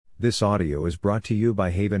This audio is brought to you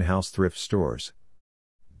by Haven House Thrift Stores.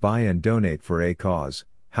 Buy and donate for a cause.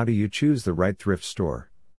 How do you choose the right thrift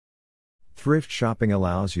store? Thrift shopping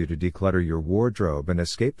allows you to declutter your wardrobe and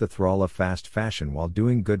escape the thrall of fast fashion while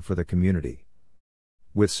doing good for the community.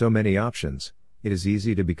 With so many options, it is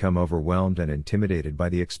easy to become overwhelmed and intimidated by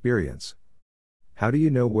the experience. How do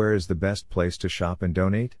you know where is the best place to shop and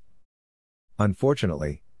donate?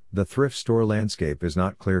 Unfortunately, the thrift store landscape is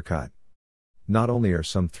not clear-cut. Not only are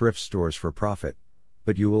some thrift stores for profit,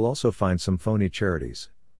 but you will also find some phony charities.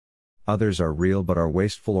 Others are real but are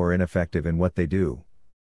wasteful or ineffective in what they do.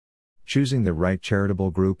 Choosing the right charitable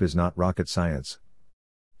group is not rocket science.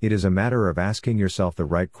 It is a matter of asking yourself the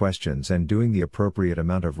right questions and doing the appropriate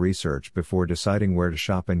amount of research before deciding where to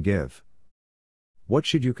shop and give. What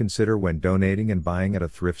should you consider when donating and buying at a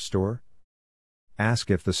thrift store? Ask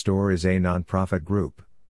if the store is a non-profit group.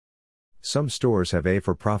 Some stores have a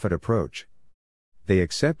for-profit approach. They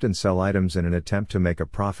accept and sell items in an attempt to make a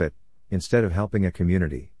profit, instead of helping a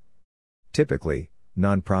community. Typically,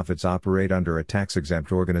 nonprofits operate under a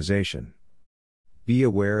tax-exempt organization. Be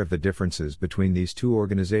aware of the differences between these two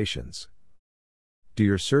organizations. Do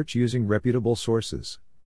your search using reputable sources.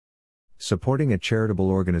 Supporting a charitable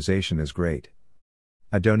organization is great.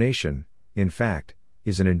 A donation, in fact,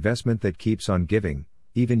 is an investment that keeps on giving,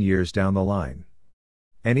 even years down the line.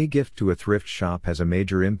 Any gift to a thrift shop has a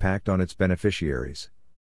major impact on its beneficiaries.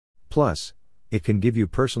 Plus, it can give you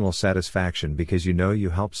personal satisfaction because you know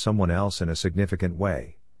you helped someone else in a significant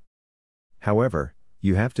way. However,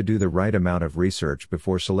 you have to do the right amount of research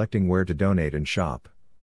before selecting where to donate and shop.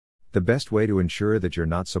 The best way to ensure that you're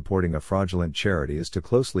not supporting a fraudulent charity is to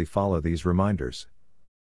closely follow these reminders.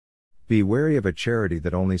 Be wary of a charity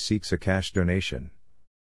that only seeks a cash donation.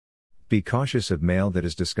 Be cautious of mail that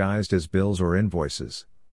is disguised as bills or invoices.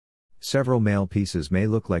 Several mail pieces may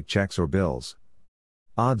look like checks or bills.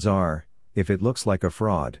 Odds are, if it looks like a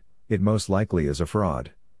fraud, it most likely is a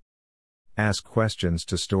fraud. Ask questions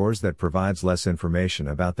to stores that provides less information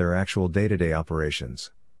about their actual day-to-day operations.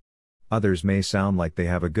 Others may sound like they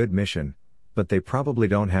have a good mission, but they probably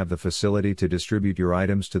don't have the facility to distribute your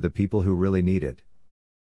items to the people who really need it.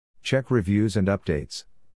 Check reviews and updates.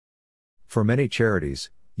 For many charities,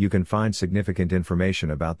 you can find significant information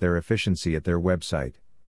about their efficiency at their website.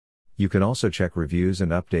 You can also check reviews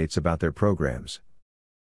and updates about their programs.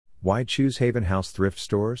 Why choose Haven House Thrift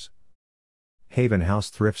Stores? Haven House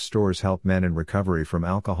Thrift Stores help men in recovery from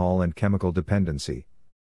alcohol and chemical dependency.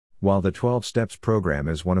 While the 12 Steps program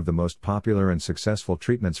is one of the most popular and successful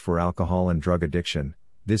treatments for alcohol and drug addiction,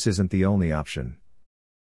 this isn't the only option.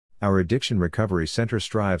 Our Addiction Recovery Center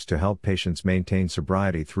strives to help patients maintain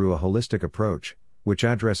sobriety through a holistic approach, which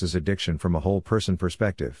addresses addiction from a whole person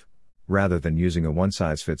perspective. Rather than using a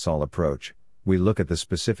one-size-fits-all approach, we look at the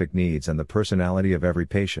specific needs and the personality of every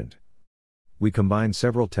patient. We combine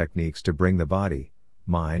several techniques to bring the body,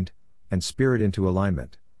 mind, and spirit into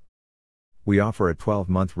alignment. We offer a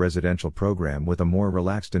 12-month residential program with a more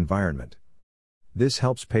relaxed environment. This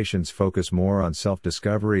helps patients focus more on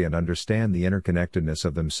self-discovery and understand the interconnectedness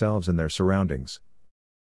of themselves and their surroundings.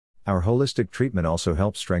 Our holistic treatment also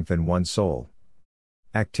helps strengthen one's soul.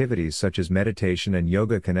 Activities such as meditation and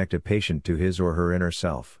yoga connect a patient to his or her inner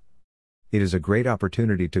self. It is a great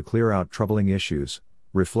opportunity to clear out troubling issues,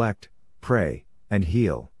 reflect, pray, and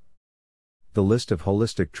heal. The list of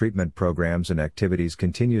holistic treatment programs and activities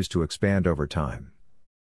continues to expand over time.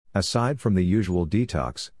 Aside from the usual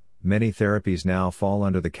detox, many therapies now fall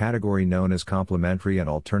under the category known as complementary and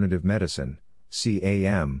alternative medicine,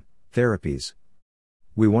 CAM, therapies.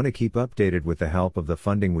 We want to keep updated with the help of the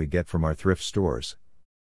funding we get from our thrift stores.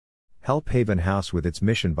 Help Haven House with its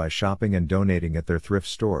mission by shopping and donating at their thrift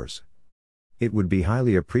stores. It would be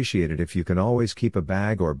highly appreciated if you can always keep a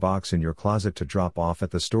bag or box in your closet to drop off at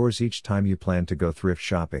the stores each time you plan to go thrift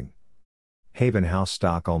shopping. Haven House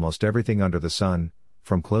stock almost everything under the sun,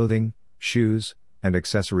 from clothing, shoes, and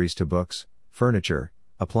accessories to books, furniture,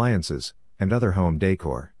 appliances, and other home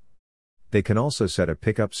decor. They can also set a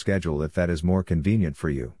pickup schedule if that is more convenient for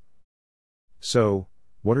you. So,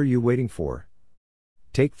 what are you waiting for?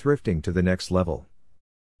 Take thrifting to the next level.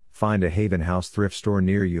 Find a Haven House thrift store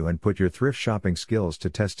near you and put your thrift shopping skills to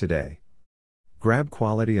test today. Grab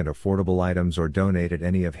quality and affordable items or donate at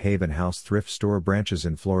any of Haven House thrift store branches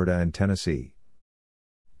in Florida and Tennessee.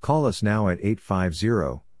 Call us now at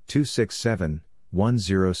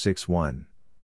 850-267-1061.